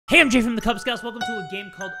Hey, I'm Jay from the Kubz. Welcome to a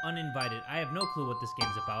game called Uninvited. I have no clue what this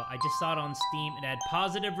game's about. I just saw it on Steam. It had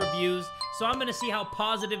positive reviews, so I'm gonna see how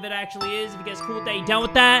positive it actually is. If you guys cool with that, you down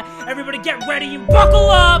with that? Everybody get ready and buckle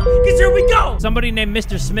up, because here we go! Somebody named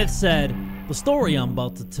Mr. Smith said, "The story I'm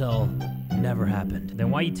about to tell never happened."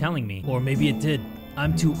 Then why are you telling me? Or maybe it did.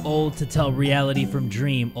 I'm too old to tell reality from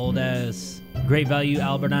dream, old ass. Great value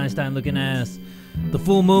Albert Einstein looking ass. The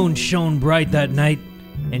full moon shone bright that night,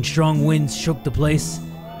 and strong winds shook the place,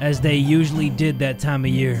 as they usually did that time of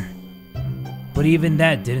year. But even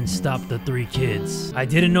that didn't stop the three kids. I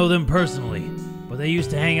didn't know them personally, but they used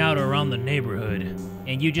to hang out around the neighborhood.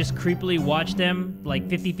 And you just creepily watched them like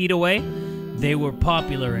 50 feet away? They were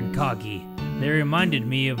popular and cocky. They reminded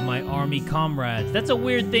me of my army comrades. That's a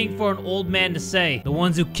weird thing for an old man to say. The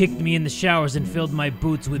ones who kicked me in the showers and filled my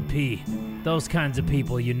boots with pee. Those kinds of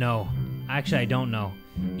people, you know. Actually, I don't know.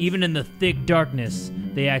 Even in the thick darkness,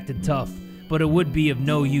 they acted tough. But it would be of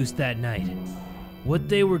no use that night. What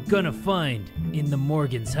they were gonna find in the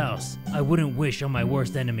Morgan's house, I wouldn't wish on my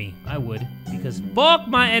worst enemy. I would, because fuck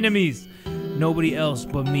my enemies! Nobody else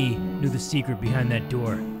but me knew the secret behind that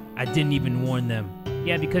door. I didn't even warn them.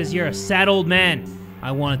 Yeah, because you're a sad old man.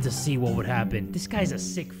 I wanted to see what would happen. This guy's a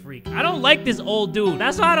sick freak. I don't like this old dude.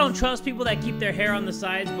 That's why I don't trust people that keep their hair on the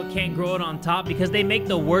sides but can't grow it on top, because they make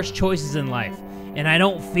the worst choices in life. And I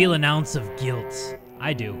don't feel an ounce of guilt.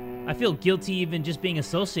 I do. I feel guilty even just being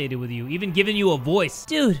associated with you, even giving you a voice.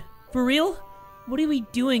 Dude, for real? What are we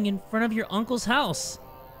doing in front of your uncle's house?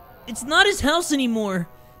 It's not his house anymore.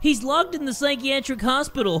 He's locked in the psychiatric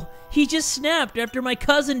hospital. He just snapped after my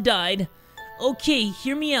cousin died. Okay,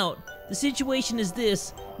 hear me out. The situation is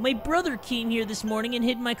this. My brother came here this morning and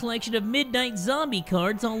hid my collection of midnight zombie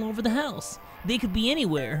cards all over the house. They could be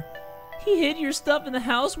anywhere. He hid your stuff in the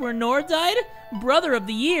house where Nora died? Brother of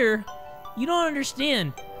the year. You don't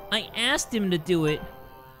understand. I asked him to do it.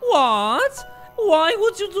 What? Why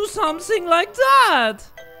would you do something like that?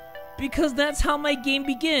 Because that's how my game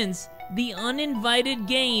begins. The uninvited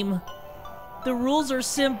game. The rules are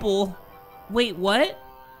simple. Wait, what?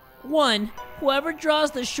 1. Whoever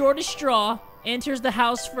draws the shortest straw enters the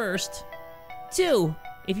house first. 2.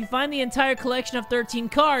 If you find the entire collection of 13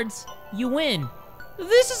 cards, you win.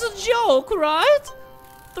 This is a joke, right?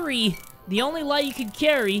 3. The only light you can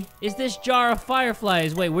carry is this jar of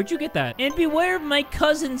fireflies. Wait, where'd you get that? And beware of my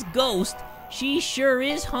cousin's ghost. She sure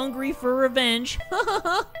is hungry for revenge.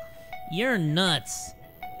 You're nuts.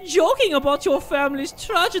 Joking about your family's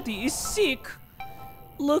tragedy is sick.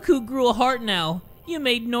 Look who grew a heart now. You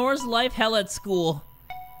made Nora's life hell at school.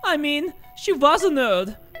 I mean, she was a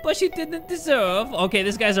nerd, but she didn't deserve. Okay,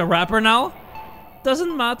 this guy's a rapper now?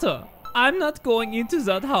 Doesn't matter. I'm not going into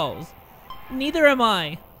that house. Neither am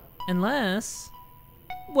I. Unless...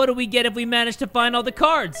 what do we get if we manage to find all the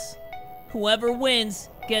cards? Whoever wins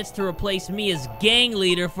gets to replace me as gang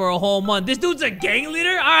leader for a whole month. This dude's a gang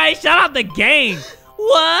leader? Alright, shout out the gang.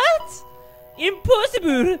 What?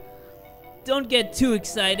 Impossible. Don't get too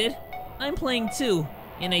excited. I'm playing too,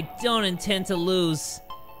 and I don't intend to lose.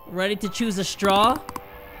 Ready to choose a straw?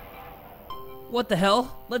 What the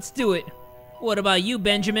hell? Let's do it. What about you,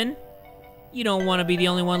 Benjamin? You don't want to be the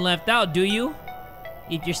only one left out, do you?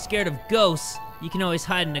 If you're scared of ghosts, you can always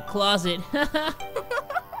hide in a closet.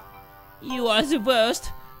 You are the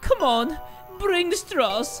worst. Come on, bring the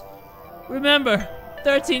straws. Remember,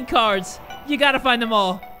 13 cards. You gotta find them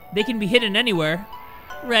all. They can be hidden anywhere.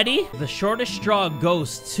 Ready? The shortest straw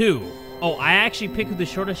goes to... oh, I actually pick who the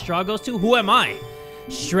shortest straw goes to? Who am I?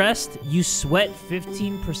 Stressed, you sweat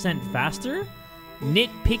 15% faster?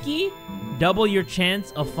 Nitpicky, double your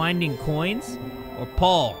chance of finding coins? Or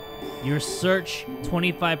Paul, your search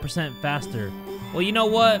 25% faster? Well, you know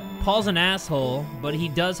what? Paul's an asshole, but he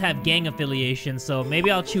does have gang affiliation, so maybe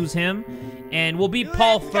I'll choose him, and we'll beat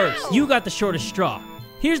Paul first. You got the shortest straw.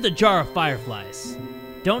 Here's the jar of fireflies.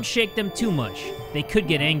 Don't shake them too much. They could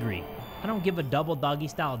get angry. I don't give a double doggy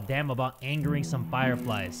style damn about angering some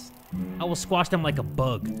fireflies. I will squash them like a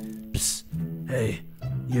bug. Psst. Hey,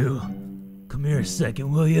 you. Come here a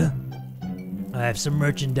second, will you? I have some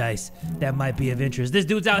merchandise that might be of interest. This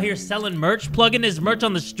dude's out here selling merch, plugging his merch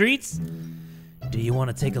on the streets. Do you want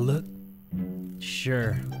to take a look?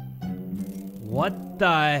 Sure. What the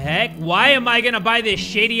heck? Why am I gonna buy this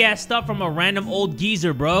shady ass stuff from a random old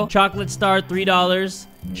geezer, bro? Chocolate star, $3.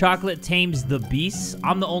 Chocolate tames the beasts.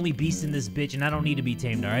 I'm the only beast in this bitch, and I don't need to be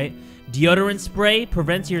tamed, alright? Deodorant spray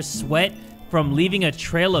prevents your sweat from leaving a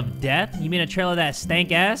trail of death. You mean a trail of that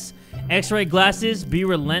stank ass? X-ray glasses, be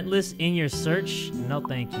relentless in your search. No,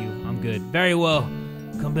 thank you. I'm good. Very well.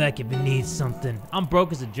 Come back if you need something. I'm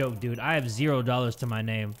broke as a joke, dude. I have $0 to my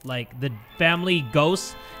name. Like, the family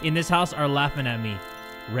ghosts in this house are laughing at me.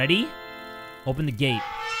 Ready? Open the gate.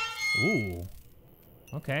 Ooh.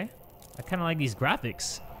 Okay. I kind of like these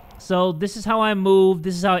graphics. So this is how I move.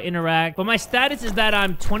 This is how I interact. But my status is that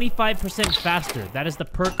I'm 25% faster. That is the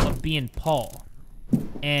perk of being Paul.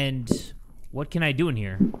 And what can I do in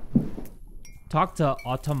here? Talk to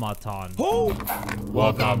Automaton. Oh.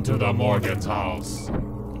 Welcome to the Morgan's house.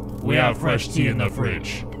 We have fresh tea in the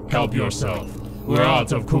fridge. Help yourself. We're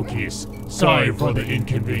out of cookies. Sorry for the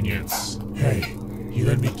inconvenience. Hey,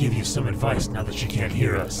 let me give you some advice now that she can't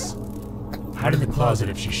hear us. Hide in the closet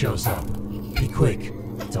if she shows up. Be quick.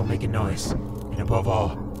 Don't make a noise. And above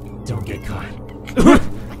all, don't get caught.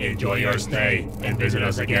 Enjoy your stay and visit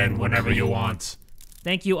us again whenever you want.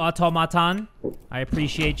 Thank you, Automaton. I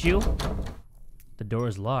appreciate you. The door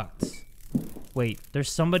is locked. Wait,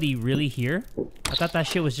 there's somebody really here? I thought that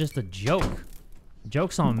shit was just a joke.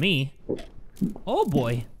 Joke's on me. Oh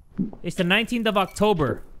boy. It's the 19th of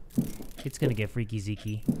October. It's gonna get freaky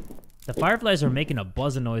zeeky. The fireflies are making a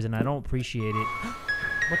buzzing noise and I don't appreciate it.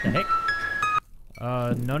 What the heck?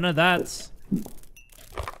 None of that.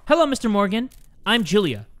 Hello, Mr. Morgan. I'm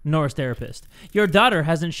Julia, Nora's therapist. Your daughter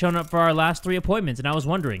hasn't shown up for our last 3 appointments and I was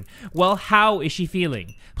wondering, well, how is she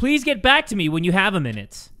feeling? Please get back to me when you have a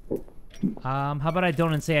minute. How about I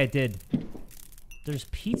don't and say I did? There's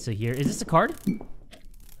pizza here. Is this a card?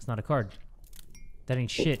 It's not a card. That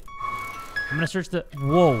ain't shit. I'm gonna search the...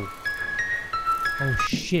 Whoa. Oh,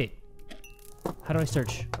 shit. How do I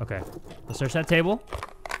search? Okay. Let's search that table.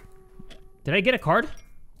 Did I get a card?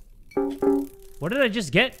 What did I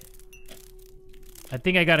just get? I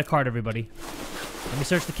think I got a card, everybody. Let me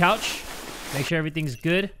search the couch. Make sure everything's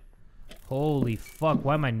good. Holy fuck.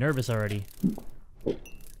 Why am I nervous already?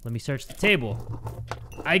 Let me search the table.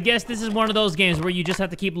 I guess this is one of those games where you just have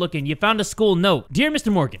to keep looking. You found a school note. Dear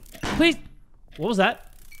Mr. Morgan, please... What was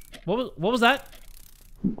that? What was that?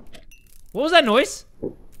 What was that noise?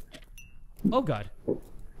 Oh, God.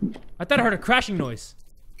 I thought I heard a crashing noise.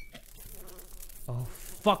 Oh,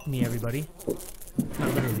 fuck me, everybody.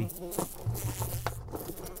 Not literally.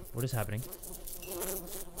 What is happening?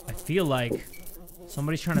 I feel like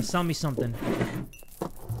somebody's trying to sell me something.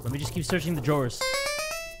 Let me just keep searching the drawers.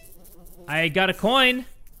 I got a coin.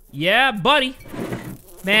 Yeah, buddy.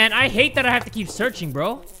 Man, I hate that I have to keep searching,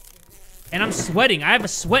 bro. And I'm sweating. I have a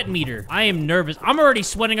sweat meter. I am nervous. I'm already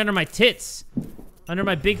sweating under my tits. Under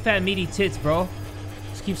my big, fat, meaty tits, bro.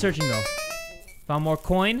 Just keep searching, though. Found more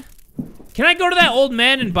coin. Can I go to that old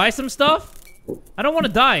man and buy some stuff? I don't want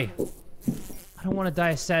to die. I don't want to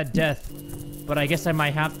die a sad death. But I guess I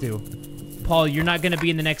might have to. Paul, you're not going to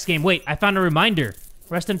be in the next game. Wait, I found a reminder.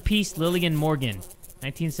 Rest in peace, Lillian Morgan.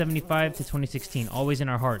 1975 to 2016. Always in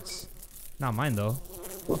our hearts. Not mine, though.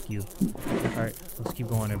 Fuck you. Alright, let's keep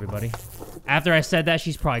going, everybody. After I said that,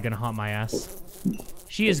 she's probably gonna haunt my ass.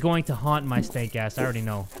 She is going to haunt my stank ass. I already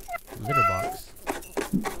know. Litter box.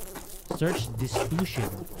 Search distribution.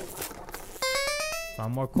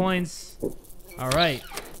 Found more coins. Alright.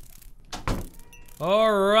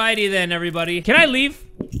 Alrighty then, everybody. Can I leave?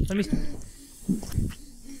 Let me...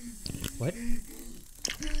 What?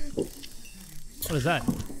 What is that?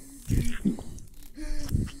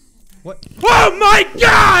 What? Oh my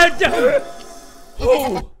God!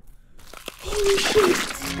 Oh! Holy shit!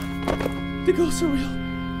 The ghosts are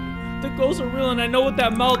real. The ghosts are real, and I know what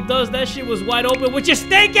that mouth does. That shit was wide open with your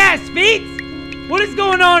stank ass feet! What is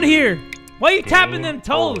going on here? Why are you tapping them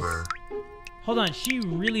toes? Hold on, she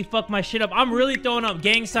really fucked my shit up. I'm really throwing up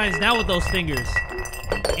gang signs now with those fingers.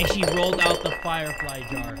 And she rolled out the firefly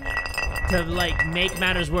jar. To, like, make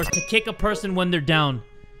matters worse. To kick a person when they're down.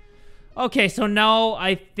 Okay, so now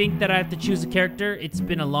I think that I have to choose a character. It's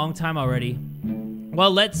been a long time already.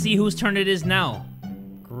 Well, let's see whose turn it is now.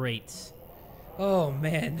 Great. Oh,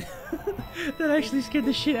 man. That actually scared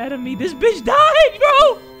the shit out of me. This bitch died,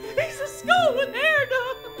 bro! He's a skull with hair,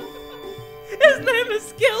 though! His name is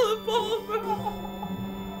Skeleton, bro!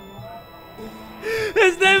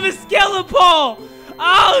 His name is Skeleton!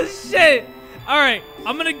 Oh, shit! Alright,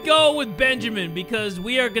 I'm gonna go with Benjamin because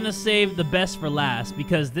we are gonna save the best for last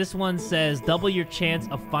because this one says double your chance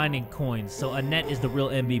of finding coins. So Annette is the real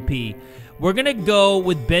MVP. We're gonna go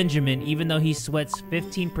with Benjamin even though he sweats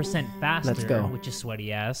 15% faster. Let's go. Which is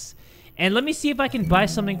sweaty ass. And let me see if I can buy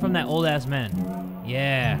something from that old ass man.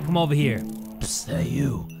 Yeah, come over here. Psst, hey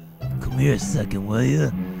you. Come here a second, will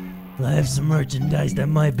you? I have some merchandise that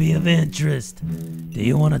might be of interest. Do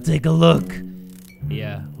you want to take a look?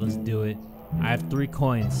 Yeah, let's do it. I have 3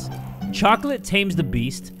 coins. Chocolate tames the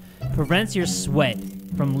beast, prevents your sweat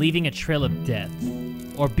from leaving a trail of death,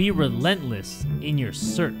 or be relentless in your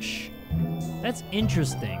search. That's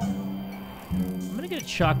interesting. I'm gonna get a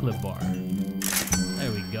chocolate bar.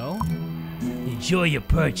 There we go. Enjoy your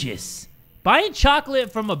purchase. Buying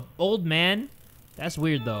chocolate from an old man? That's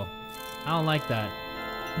weird, though. I don't like that.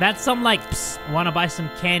 That's some, like, psst, wanna buy some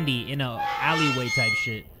candy in a alleyway type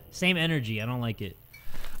shit. Same energy. I don't like it.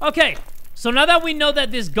 Okay, so now that we know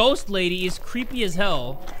that this ghost lady is creepy as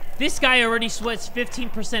hell, this guy already sweats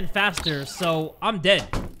 15% faster, so I'm dead.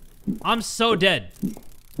 I'm so dead.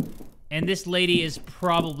 And this lady is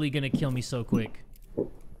probably gonna kill me so quick.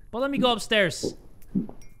 But let me go upstairs.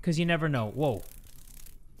 Because you never know. Whoa.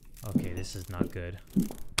 Okay, this is not good.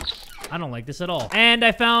 I don't like this at all. And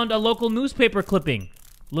I found a local newspaper clipping.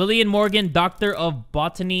 Lillian Morgan, doctor of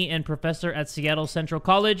botany and professor at Seattle Central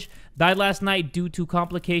College, died last night due to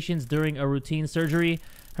complications during a routine surgery.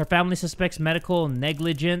 Her family suspects medical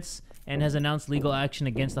negligence and has announced legal action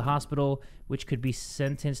against the hospital, which could be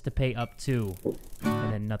sentenced to pay up to.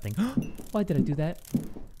 And then nothing. Why did I do that?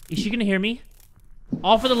 Is she gonna hear me?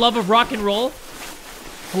 All for the love of rock and roll?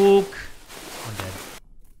 Fook. I'm dead.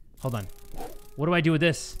 Hold on. What do I do with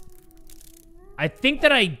this? I think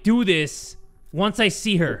that I do this once I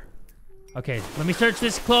see her. Okay, let me search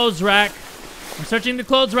this clothes rack. I'm searching the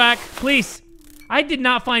clothes rack. Please. I did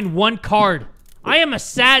not find one card. I am a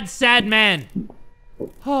sad, sad man.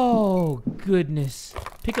 Oh, goodness.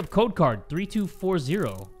 Pick up code card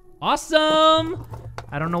 3240. Awesome.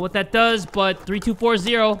 I don't know what that does, but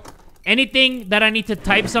 3240. Anything that I need to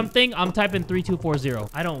type something, I'm typing 3240.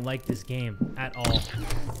 I don't like this game at all.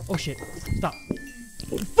 Oh, shit. Stop.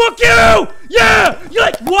 Fuck you! Yeah! You're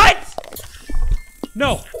like, what?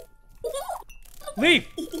 No. Leave.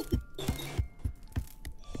 Holy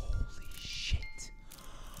shit.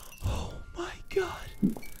 Oh, my God.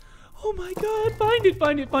 Oh, my God. Find it,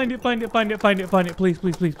 find it, find it, find it, find it, find it, find it. Please,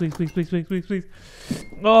 please, please, please, please, please, please, please, please.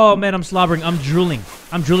 Oh, man, I'm slobbering. I'm drooling.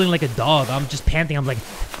 I'm drooling like a dog. I'm just panting. I'm like...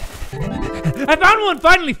 I found one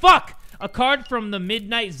finally! Fuck! A card from the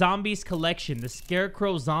Midnight Zombies collection, the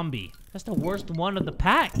Scarecrow Zombie. That's the worst one of the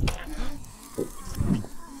pack.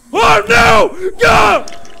 Oh no! No!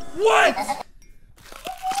 What?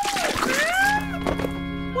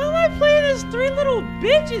 Why am I playing as three little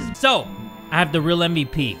bitches? So, I have the real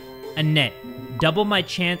MVP, Annette. Double my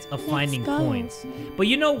chance of finding coins. But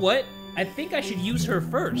you know what? I think I should use her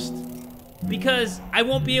first. Because I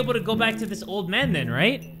won't be able to go back to this old man then,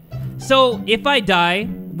 right? So, if I die,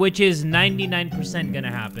 which is 99%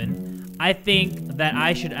 gonna happen, I think that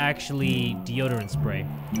I should actually deodorant spray.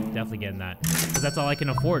 Definitely getting that, because that's all I can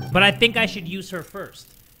afford. But I think I should use her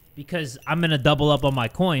first, because I'm gonna double up on my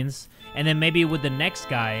coins, and then maybe with the next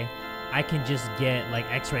guy, I can just get, like,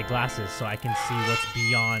 x-ray glasses so I can see what's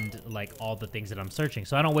beyond, like, all the things that I'm searching,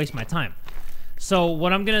 so I don't waste my time. So,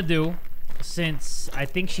 what I'm gonna do, since I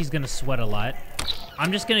think she's gonna sweat a lot,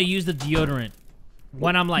 I'm just gonna use the deodorant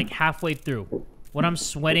when I'm like halfway through, when I'm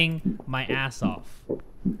sweating my ass off.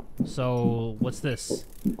 So what's this?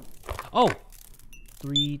 Oh,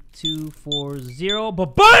 3240.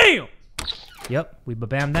 Ba-bam! Yep, we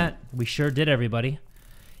ba-bam that. We sure did, everybody.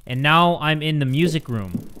 And now I'm in the music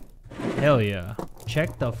room. Hell yeah.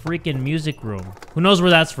 Check the freaking music room. Who knows where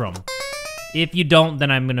that's from? If you don't,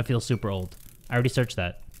 then I'm gonna feel super old. I already searched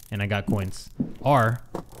that, and I got coins. Or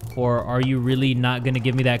are you really not gonna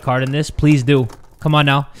give me that card in this? Please do. Come on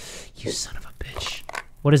now. You son of a bitch.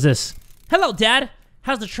 What is this? Hello, Dad.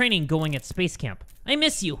 How's the training going at space camp? I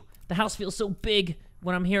miss you. The house feels so big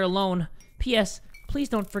when I'm here alone. P.S. Please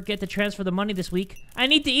don't forget to transfer the money this week. I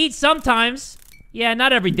need to eat sometimes. Yeah,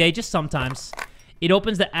 not every day, just sometimes. It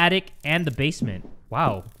opens the attic and the basement.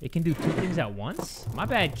 Wow, it can do two things at once? My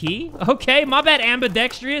bad, Key. Okay, my bad,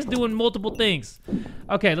 ambidextrous, doing multiple things.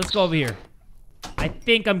 Okay, let's go over here. I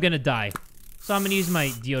think I'm gonna die. So I'm gonna use my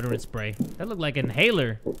deodorant spray. That looked like an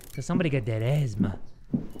inhaler. Cause somebody got that asthma.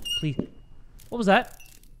 Please. What was that?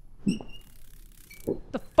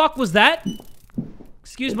 The fuck was that?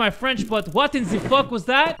 Excuse my French, but what in the fuck was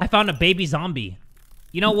that? I found a baby zombie.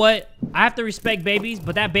 You know what? I have to respect babies,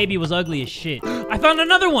 but that baby was ugly as shit. I found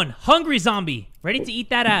another one. Hungry zombie. Ready to eat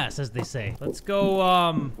that ass, as they say. Let's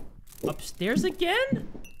go, upstairs again?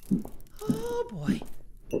 Oh, boy.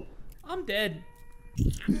 I'm dead.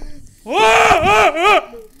 Hey!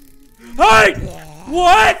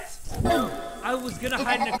 What? I was gonna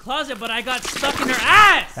hide in a closet, but I got stuck in her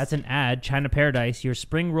ass! That's an ad. China Paradise. Your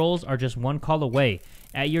spring rolls are just one call away.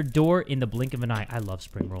 At your door in the blink of an eye. I love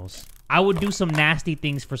spring rolls. I would do some nasty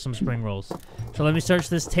things for some spring rolls. So let me search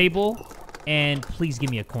this table, and please give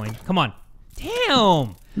me a coin. Come on.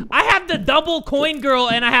 Damn! I have the double coin girl,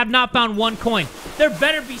 and I have not found one coin. There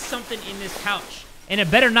better be something in this couch. And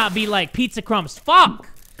it better not be like pizza crumbs. Fuck!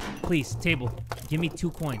 Please, table, give me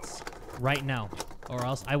 2 coins right now, or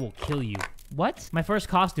else I will kill you. What? My first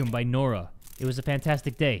costume by Nora. It was a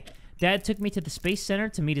fantastic day. Dad took me to the Space Center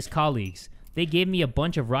to meet his colleagues. They gave me a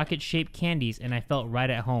bunch of rocket-shaped candies and I felt right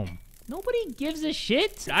at home. Nobody gives a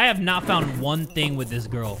shit. I have not found one thing with this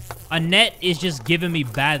girl. Annette is just giving me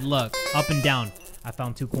bad luck. Up and down. I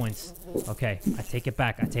found 2 coins. Okay, I take it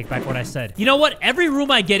back. I take back what I said. You know what? Every room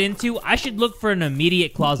I get into, I should look for an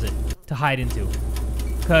immediate closet to hide into.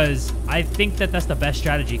 Because I think that that's the best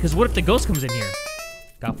strategy. Because what if the ghost comes in here?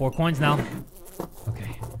 Got 4 coins now.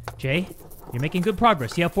 Okay. Jay, you're making good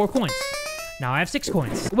progress. You have 4 coins. Now I have 6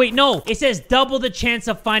 coins. Wait, no. It says double the chance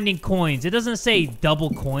of finding coins. It doesn't say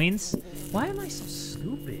double coins. Why am I so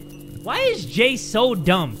stupid? Why is Jay so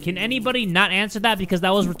dumb? Can anybody not answer that? Because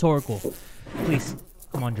that was rhetorical. Please.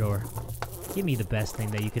 Come on, drawer. Give me the best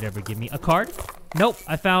thing that you could ever give me. A card? Nope.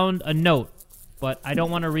 I found a note. But I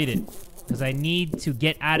don't want to read it. Because I need to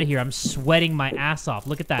get out of here. I'm sweating my ass off.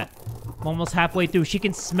 Look at that. I'm almost halfway through. She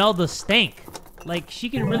can smell the stank. Like, she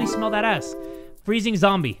can really smell that ass. Freezing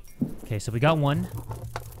zombie. Okay, so we got 1.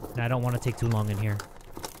 And I don't want to take too long in here.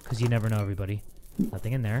 Because you never know, everybody.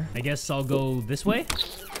 Nothing in there. I guess I'll go this way.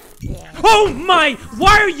 Oh my!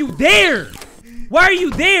 Why are you there? Why are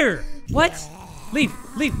you there? What? Leave.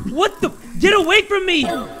 Leave. What the? Get away from me!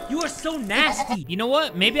 You are so nasty. You know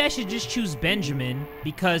what? Maybe I should just choose Benjamin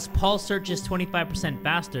because Paul searches 25%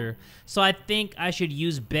 faster. So I think I should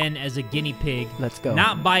use Ben as a guinea pig. Let's go.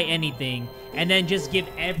 Not buy anything and then just give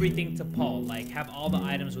everything to Paul. Like have all the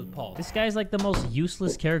items with Paul. This guy's like the most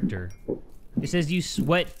useless character. It says you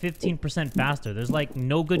sweat 15% faster. There's like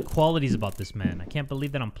no good qualities about this man. I can't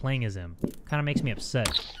believe that I'm playing as him. Kind of makes me upset.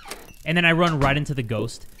 And then I run right into the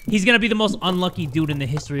ghost. He's gonna be the most unlucky dude in the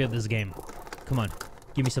history of this game. Come on.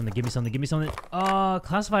 Give me something, give me something, give me something.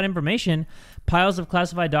 Classified information. Piles of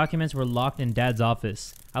classified documents were locked in Dad's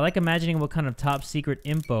office. I like imagining what kind of top secret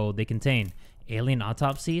info they contain. Alien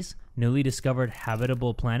autopsies? Newly discovered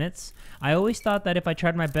habitable planets? I always thought that if I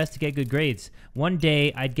tried my best to get good grades, one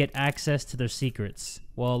day I'd get access to their secrets.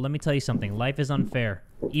 Well, let me tell you something. Life is unfair.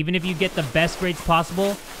 Even if you get the best grades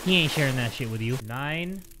possible, he ain't sharing that shit with you.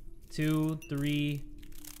 9, 2, 3...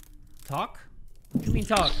 Talk? What do you mean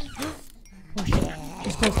talk? Oh shit.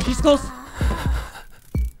 She's close. She's close.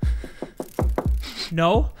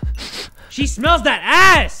 No. She smells that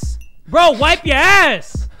ass! Bro, wipe your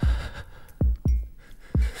ass!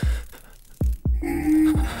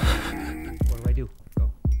 What do I do?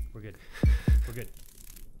 Go. We're good. We're good.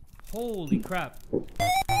 Holy crap.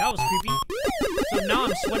 That was creepy. So now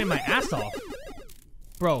I'm sweating my ass off.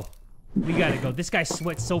 Bro, we gotta go. This guy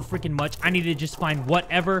sweats so freaking much. I need to just find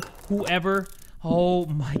whatever, whoever. Oh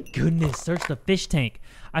my goodness. Search the fish tank.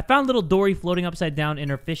 I found little Dory floating upside down in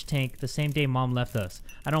her fish tank the same day Mom left us.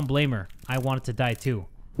 I don't blame her. I wanted to die too.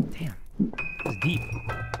 Damn. That's deep.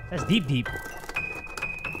 That's deep, deep.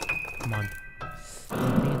 Come on.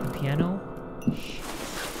 Anything at the piano? Shit.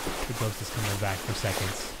 The ghost is coming back for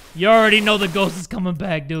seconds. You already know the ghost is coming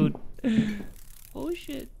back, dude. Oh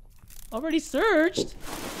shit. Already searched.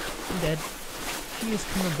 I'm dead. She is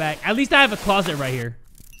coming back. At least I have a closet right here.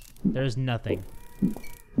 There's nothing.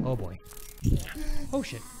 Oh boy. Oh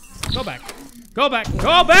shit. Go back. Go back.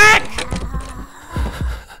 Go back!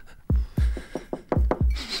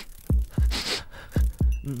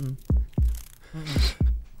 Mm-mm. Mm-mm.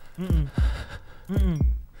 Mm-mm. Mm-mm.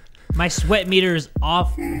 My sweat meter is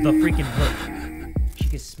off the freaking hook. She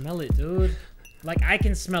can smell it, dude. Like, I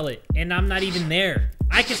can smell it, and I'm not even there.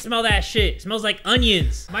 I can smell that shit. It smells like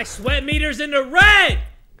onions. My sweat meter's in the red!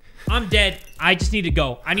 I'm dead. I just need to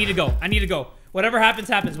go. I need to go. I need to go. Whatever happens,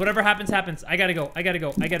 happens. Whatever happens, happens. I gotta go. I gotta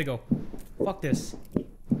go. I gotta go. Fuck this.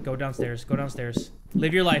 Go downstairs. Go downstairs.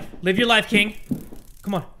 Live your life. Live your life, King.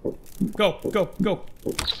 Come on. Go. Go. Go.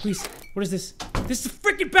 Please. What is this? This is a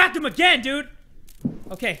freaking bathroom again, dude.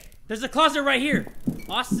 Okay. There's a closet right here.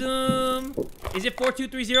 Awesome. Is it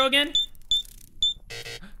 4230 again?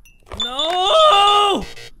 No! Oh,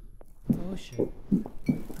 shit.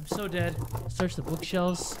 I'm so dead. Search the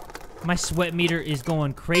bookshelves. My sweat meter is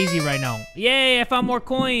going crazy right now. Yay, I found more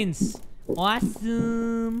coins.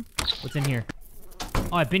 Awesome. What's in here?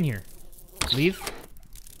 Oh, I've been here. Leave.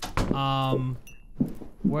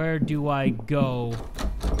 Where do I go?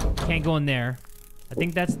 Can't go in there. I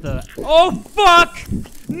think that's the... Oh, fuck!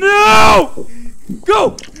 No!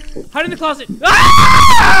 Go! Hide in the closet.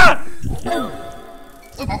 Ah!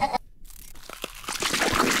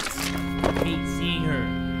 I hate seeing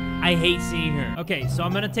her. I hate seeing her. Okay, so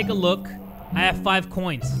I'm gonna take a look. I have 5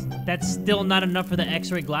 coins. That's still not enough for the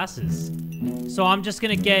x-ray glasses. So I'm just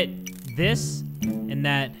gonna get this and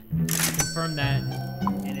that, confirm that,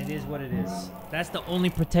 and it is what it is. That's the only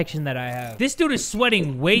protection that I have. This dude is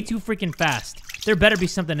sweating way too freaking fast. There better be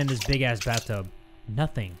something in this big-ass bathtub.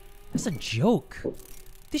 Nothing. That's a joke.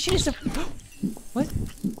 This shit is a... What?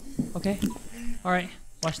 Okay. Alright.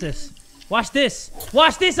 Watch this. Watch this.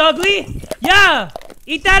 Watch this, ugly! Yeah!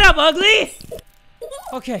 Eat that up, ugly!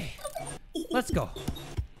 Okay. Let's go.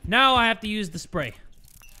 Now I have to use the spray.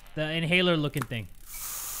 The inhaler looking thing.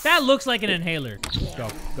 That looks like an inhaler. Go,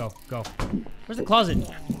 go, go. Where's the closet? Is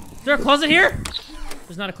there a closet here?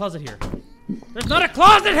 There's not a closet here. There's not a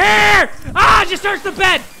closet here! Ah, just search the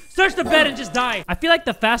bed! Search the bed and just die. I feel like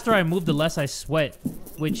the faster I move, the less I sweat.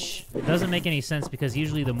 Which doesn't make any sense because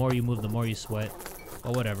usually the more you move, the more you sweat.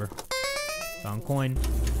 But whatever. Found coin.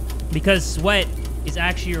 Because sweat is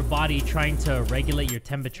actually your body trying to regulate your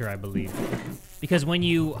temperature, I believe. Because when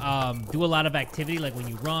you do a lot of activity, like when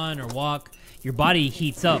you run or walk, your body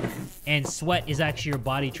heats up. And sweat is actually your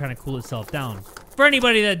body trying to cool itself down. For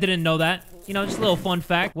anybody that didn't know that, you know, just a little fun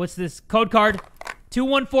fact. What's this? Code card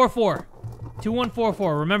 2144.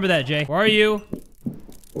 2144. Remember that, Jay. Where are you?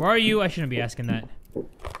 Where are you? I shouldn't be asking that.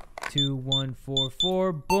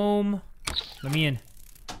 2144. Boom. Let me in.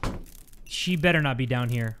 She better not be down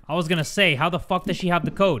here. I was gonna say, how the fuck does she have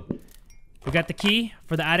the code? We got the key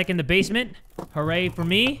for the attic in the basement. Hooray for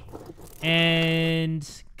me. And...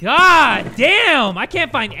 God damn! I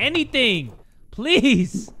can't find anything!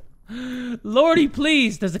 Please! Lordy,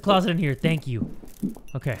 please! There's a closet in here. Thank you.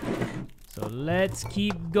 Okay. So let's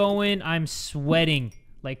keep going. I'm sweating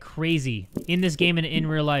like crazy in this game and in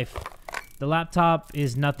real life. The laptop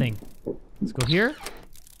is nothing. Let's go here.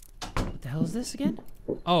 What the hell is this again?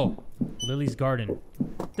 Oh, Lily's garden.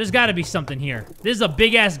 There's got to be something here. This is a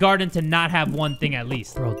big-ass garden to not have one thing at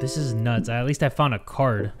least. Bro, this is nuts. At least I found a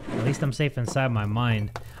card. At least I'm safe inside my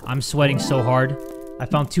mind. I'm sweating so hard. I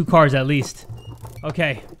found 2 cards at least.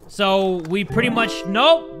 Okay, so we pretty much...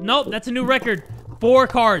 Nope, that's a new record. 4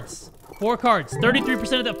 cards. 4 cards.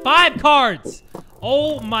 33% of the... 5 cards!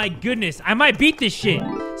 Oh my goodness. I might beat this shit.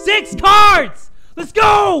 6 cards! Let's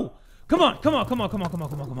go! Come on.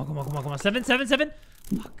 7.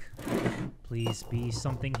 Fuck. Please be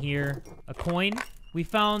something here. A coin. We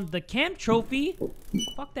found the camp trophy.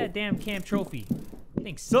 Fuck that damn camp trophy.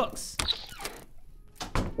 Thing sucks.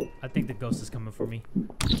 I think the ghost is coming for me.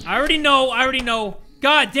 I already know.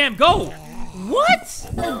 God damn, go!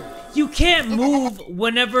 What? You can't move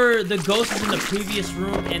whenever the ghost is in the previous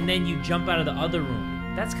room and then you jump out of the other room.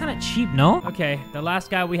 That's kind of cheap, no? Okay, the last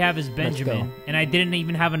guy we have is Benjamin. And I didn't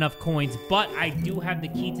even have enough coins, but I do have the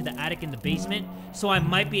key to the attic in the basement, so I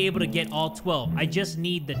might be able to get all 12. I just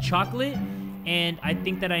need the chocolate, and I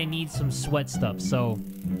think that I need some sweat stuff. So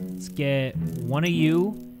let's get one of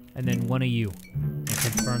you, and then one of you, and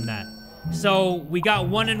confirm that. So we got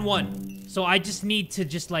 1 and 1. So I just need to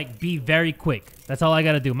just like be very quick. That's all I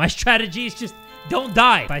gotta do. My strategy is just don't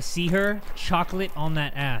die. If I see her, chocolate on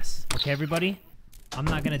that ass. Okay, everybody? I'm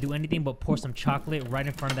not gonna do anything but pour some chocolate right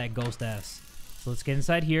in front of that ghost ass. So let's get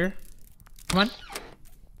inside here. Come on.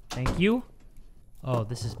 Thank you. Oh,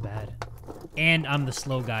 this is bad. And I'm the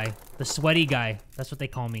slow guy. The sweaty guy. That's what they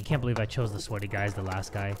call me. Can't believe I chose the sweaty guy as the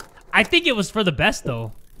last guy. I think it was for the best,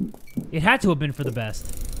 though. It had to have been for the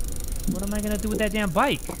best. What am I gonna do with that damn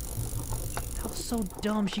bike? That was so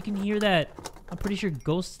dumb. She can hear that. I'm pretty sure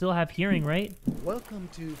ghosts still have hearing, right? Welcome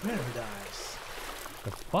to paradise.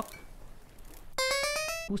 The fuck?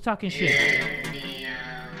 Who's talking shit?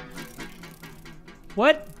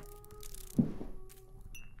 What?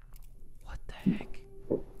 What the heck?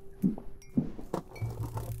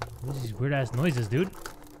 What are these weird-ass noises, dude?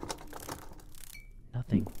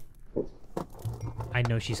 Nothing. I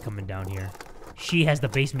know she's coming down here. She has the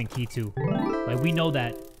basement key, too. Like, we know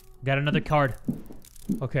that. Got another card.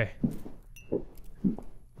 Okay.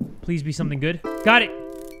 Please be something good. Got it!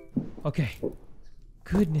 Okay.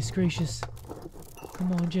 Goodness gracious.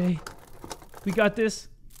 Come on, Jay. We got this.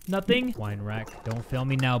 Nothing. Wine rack. Don't fail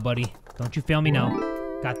me now, buddy. Don't you fail me now.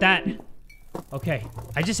 Got that. Okay.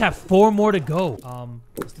 I just have 4 more to go.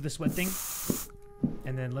 Let's do the sweat thing.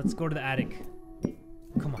 And then let's go to the attic.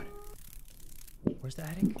 Come on. Where's the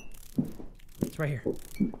attic? It's right here.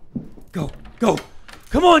 Go. Go.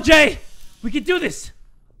 Come on, Jay. We can do this.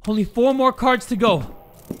 Only 4 more cards to go.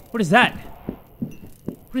 What is that?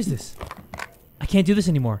 What is this? I can't do this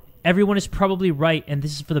anymore. Everyone is probably right, and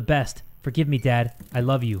this is for the best. Forgive me, Dad. I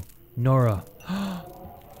love you. Nora.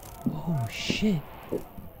 Oh, shit.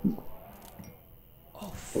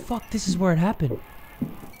 Oh, fuck. This is where it happened.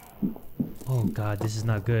 Oh, God. This is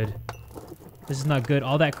not good. This is not good.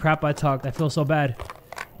 All that crap I talked. I feel so bad.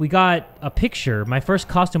 We got a picture. My first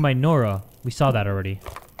costume by Nora. We saw that already.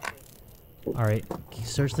 All right.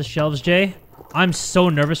 Search the shelves, Jay. I'm so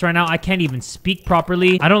nervous right now. I can't even speak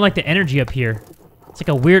properly. I don't like the energy up here. It's like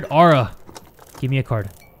a weird aura. Give me a card.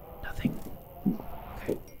 Nothing.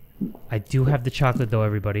 Okay. I do have the chocolate though,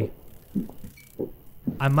 everybody.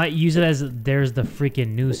 I might use it as there's the freaking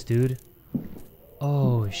noose, dude.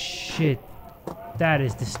 Oh, shit. That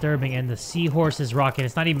is disturbing. And the seahorse is rocking.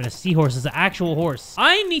 It's not even a seahorse. It's an actual horse.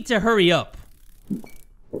 I need to hurry up.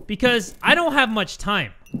 Because I don't have much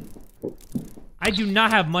time. I do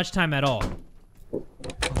not have much time at all. Oh,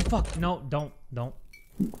 fuck. No, don't.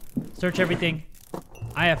 Search everything.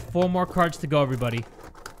 I have 4 more cards to go, everybody.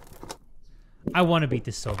 I want to beat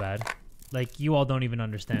this so bad. Like, you all don't even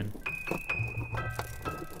understand.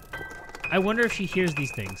 I wonder if she hears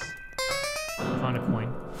these things. Found a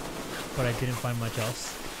coin. But I didn't find much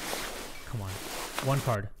else. Come on. 1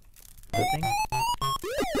 card. Nothing.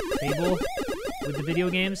 Table with the video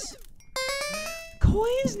games.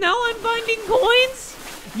 Coins? Now I'm finding coins?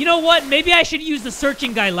 You know what? Maybe I should use the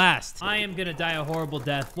searching guy last. I am gonna die a horrible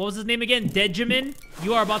death. What was his name again? Deadjamin?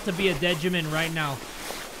 You are about to be a Deadjamin right now.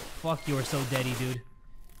 Fuck, you are so deady, dude.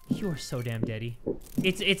 You are so damn deady.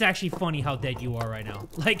 It's actually funny how dead you are right now.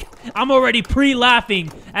 Like, I'm already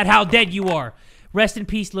pre-laughing at how dead you are. Rest in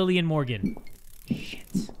peace, Lillian Morgan. Shit.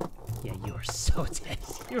 Yeah, you are so dead.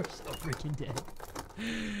 You're so freaking dead.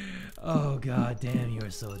 Oh, god damn, you are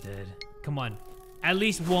so dead. Come on. At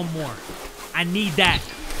least 1 more. I need that.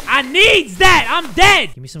 I needs that! I'm dead!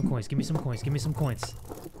 Give me some coins, give me some coins, give me some coins.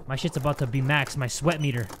 My shit's about to be max, my sweat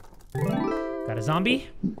meter. Got a zombie.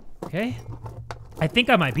 Okay. I think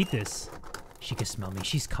I might beat this. She can smell me.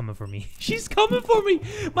 She's coming for me. She's coming for me!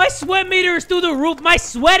 My sweat meter is through the roof. My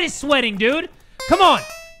sweat is sweating, dude! Come on!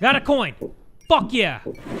 Got a coin. Fuck yeah!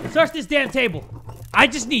 Search this damn table. I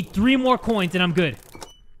just need 3 more coins and I'm good.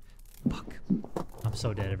 Fuck. I'm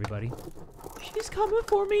so dead, everybody. She's coming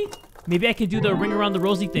for me. Maybe I can do the ring around the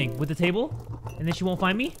rosy thing with the table, and then she won't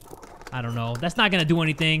find me? I don't know. That's not gonna do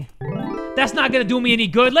anything. That's not gonna do me any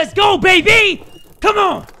good. Let's go, baby! Come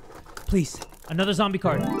on! Please. Another zombie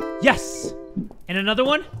card. Yes! And another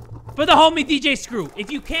one for the homie DJ Screw. If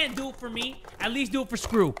you can't do it for me, at least do it for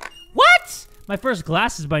Screw. What? My first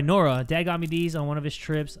glasses by Nora. Dad got me these on one of his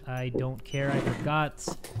trips. I don't care. I forgot.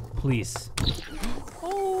 Please.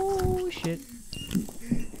 Oh, shit.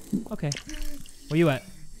 Okay. Where you at?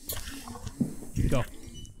 Go.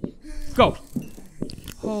 Go!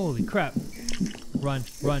 Holy crap. Run,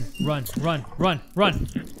 run, run, run, run, run.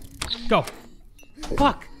 Go.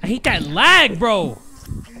 Fuck. I hate that lag, bro.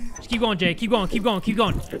 Just keep going, Jay. Keep going, keep going, keep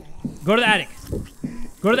going. Go to the attic.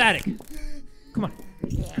 Go to the attic. Come on.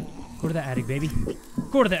 Go to the attic, baby.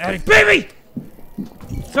 Go to the attic, baby!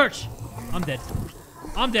 Search. I'm dead.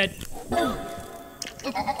 I'm dead.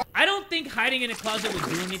 I don't think hiding in a closet would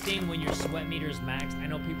do anything when your sweat meter is maxed. I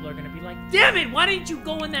know people are gonna be like, damn it, why didn't you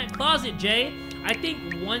go in that closet, Jay? I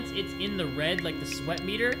think once it's in the red, like the sweat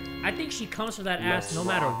meter, I think she comes for that ass no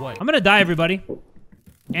matter what. I'm gonna die, everybody.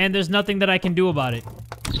 And there's nothing that I can do about it.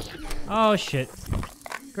 Oh, shit.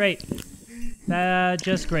 Great.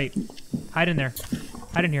 Just great. Hide in there.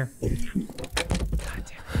 Hide in here. God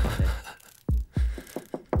damn it.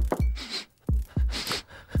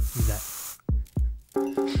 Use that.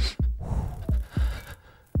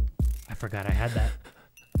 I forgot I had that.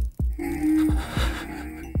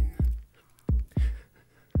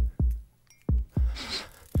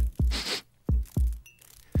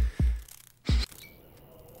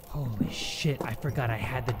 Holy shit, I forgot I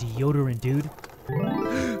had the deodorant, dude.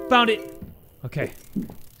 Found it! Okay.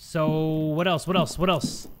 So, what else? What else? What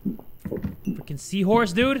else? Freaking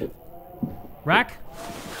seahorse, dude? Rack?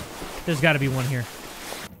 There's gotta be one here.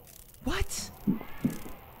 What?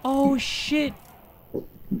 Oh, shit.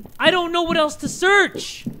 I don't know what else to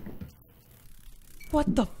search!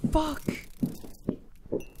 What the fuck?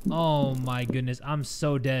 Oh my goodness, I'm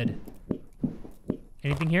so dead.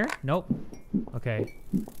 Anything here? Nope. Okay.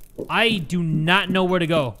 I do not know where to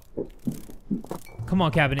go. Come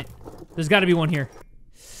on, cabinet. There's gotta be one here.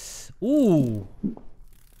 Ooh.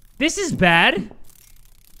 This is bad.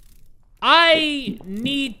 I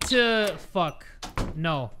need to... Fuck.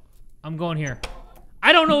 No. I'm going here.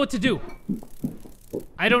 I don't know what to do.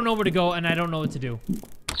 I don't know where to go, and I don't know what to do.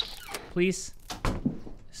 Please.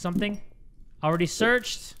 Something. Already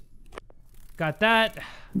searched. Got that.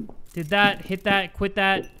 Did that. Hit that. Quit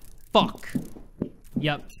that. Fuck.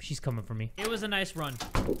 Yep. She's coming for me. It was a nice run.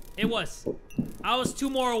 It was. I was 2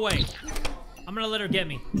 more away. I'm gonna let her get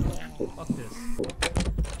me. Fuck this.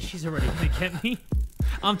 She's already gonna get me.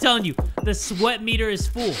 I'm telling you, the sweat meter is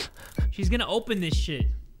full. She's gonna open this shit.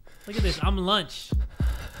 Look at this. I'm lunch.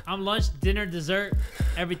 I'm lunch, dinner, dessert,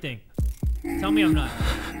 everything. Tell me I'm not.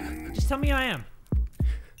 Just tell me I am.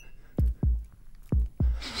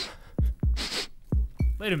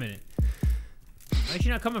 Wait a minute. Why is she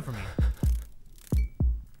not coming for me?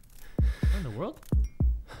 What in the world?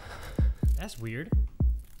 That's weird.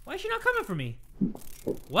 Why is she not coming for me?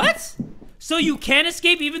 What? So you can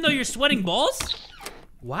escape even though you're sweating balls?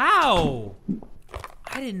 Wow.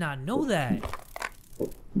 I did not know that.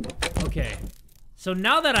 Okay. So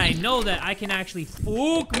now that I know that I can actually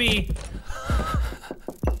fook me.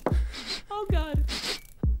 Oh God.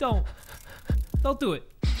 Don't do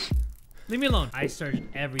it. Leave me alone. I searched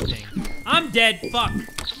everything. I'm dead. Fuck.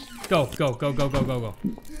 Go.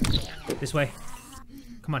 This way.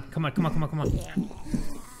 Come on. God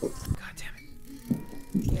damn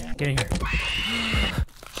it. Get in here.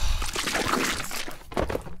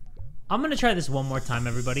 I'm gonna try this one more time,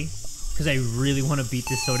 everybody. Because I really want to beat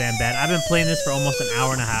this so damn bad. I've been playing this for almost an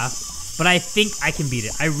hour and a half. But I think I can beat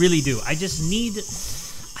it. I really do. I just need...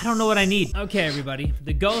 I don't know what I need. Okay, everybody.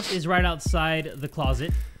 The ghost is right outside the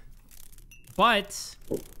closet. But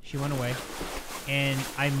she went away. And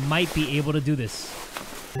I might be able to do this.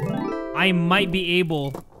 I might be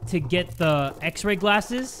able to get the x-ray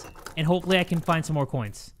glasses. And hopefully I can find some more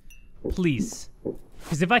coins. Please.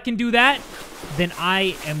 Because if I can do that, then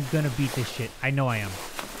I am going to beat this shit. I know I am.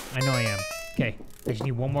 Okay. I just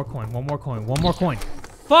need one more coin.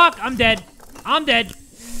 Fuck! I'm dead.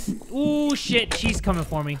 Ooh, shit. She's coming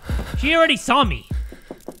for me. She already saw me.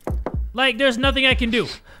 Like, there's nothing I can do.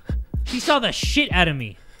 She saw the shit out of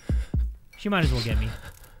me. She might as well get me.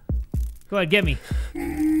 Go ahead, get me.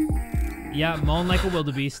 Yeah, moan like a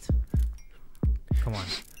wildebeest. Come on.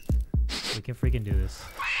 We can freaking do this.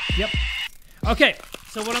 Yep. Okay,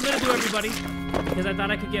 so what I'm gonna do, everybody, because I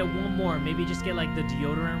thought I could get one more, maybe just get like the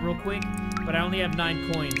deodorant real quick, but I only have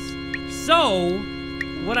 9 coins. So,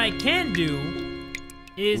 what I can do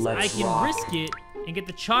is I can risk it and get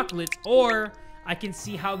the chocolates, or I can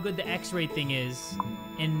see how good the x-ray thing is,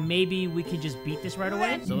 and maybe we can just beat this right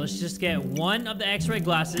away. So let's just get one of the x-ray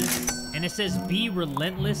glasses, and it says be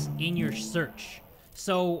relentless in your search.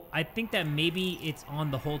 So I think that maybe it's on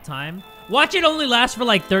the whole time. Watch it only last for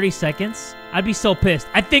like 30 seconds. I'd be so pissed.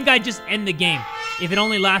 I think I'd just end the game if it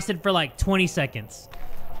only lasted for like 20 seconds.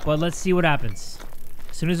 But let's see what happens.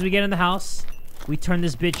 As soon as we get in the house, we turn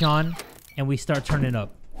this bitch on and we start turning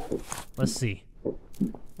up. Let's see.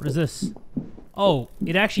 What is this? Oh,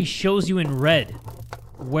 it actually shows you in red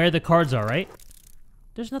where the cards are, right?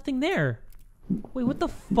 There's nothing there. Wait, what the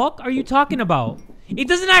fuck are you talking about? It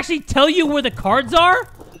doesn't actually tell you where the cards are?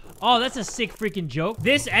 Oh, that's a sick freaking joke.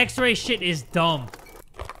 This x-ray shit is dumb.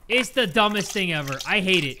 It's the dumbest thing ever. I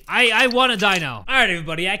hate it. I want to die now. All right,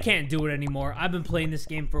 everybody. I can't do it anymore. I've been playing this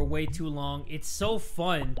game for way too long. It's so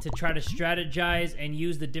fun to try to strategize and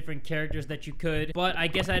use the different characters that you could. But I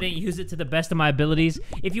guess I didn't use it to the best of my abilities.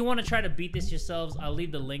 If you want to try to beat this yourselves, I'll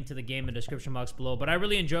leave the link to the game in the description box below. But I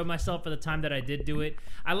really enjoyed myself for the time that I did do it.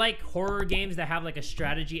 I like horror games that have like a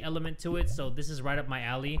strategy element to it. So this is right up my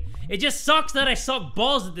alley. It just sucks that I suck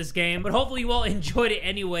balls at this game. But hopefully you all enjoyed it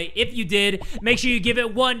anyway. If you did, make sure you give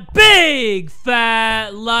it one big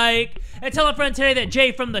fat like and tell a friend today that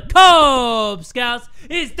Jay from the Kubz Scouts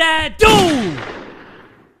is that dude.